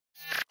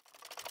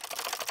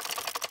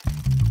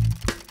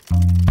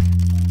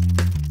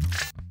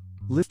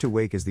Lift to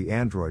Wake is the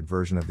Android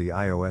version of the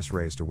iOS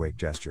Raise to Wake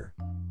gesture.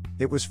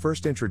 It was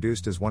first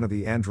introduced as one of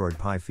the Android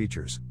Pie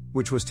features,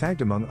 which was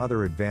tagged among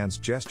other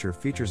advanced gesture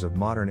features of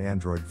modern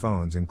Android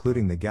phones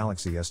including the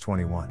Galaxy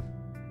S21.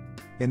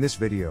 In this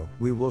video,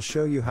 we will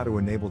show you how to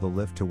enable the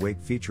Lift to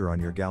Wake feature on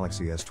your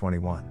Galaxy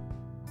S21.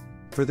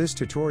 For this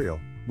tutorial,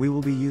 we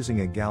will be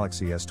using a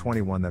Galaxy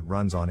S21 that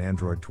runs on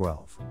Android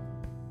 12.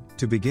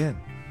 To begin,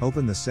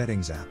 open the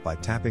Settings app by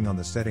tapping on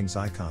the Settings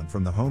icon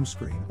from the home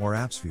screen or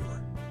Apps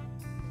Viewer.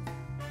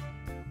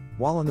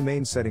 While on the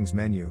main Settings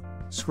menu,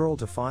 scroll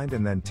to Find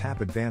and then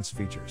tap Advanced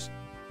Features.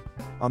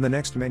 On the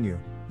next menu,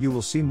 you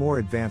will see more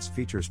advanced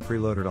features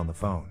preloaded on the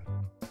phone.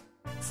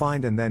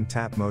 Find and then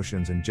tap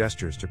Motions and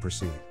Gestures to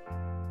proceed.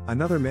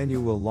 Another menu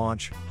will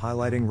launch,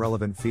 highlighting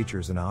relevant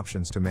features and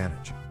options to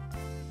manage.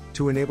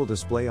 To enable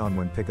display on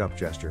when pickup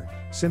gesture,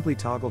 simply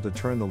toggle to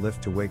turn the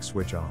Lift to Wake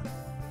switch on.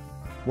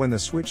 When the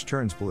switch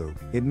turns blue,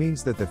 it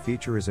means that the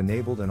feature is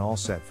enabled and all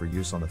set for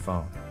use on the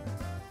phone.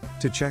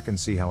 To check and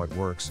see how it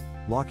works,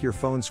 lock your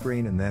phone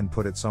screen and then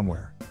put it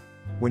somewhere.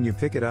 When you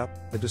pick it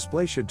up, the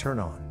display should turn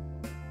on.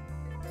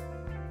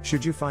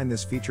 Should you find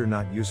this feature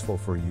not useful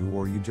for you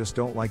or you just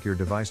don't like your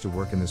device to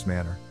work in this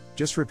manner,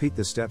 just repeat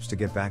the steps to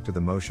get back to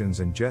the Motions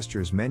and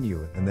Gestures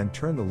menu and then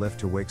turn the Lift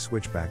to Wake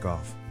switch back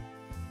off.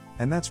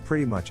 And that's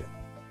pretty much it.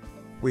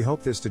 We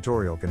hope this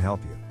tutorial can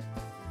help you.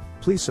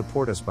 Please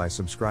support us by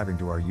subscribing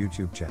to our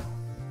YouTube channel.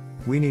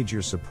 We need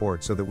your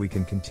support so that we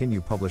can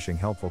continue publishing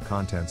helpful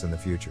contents in the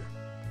future.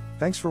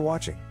 Thanks for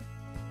watching.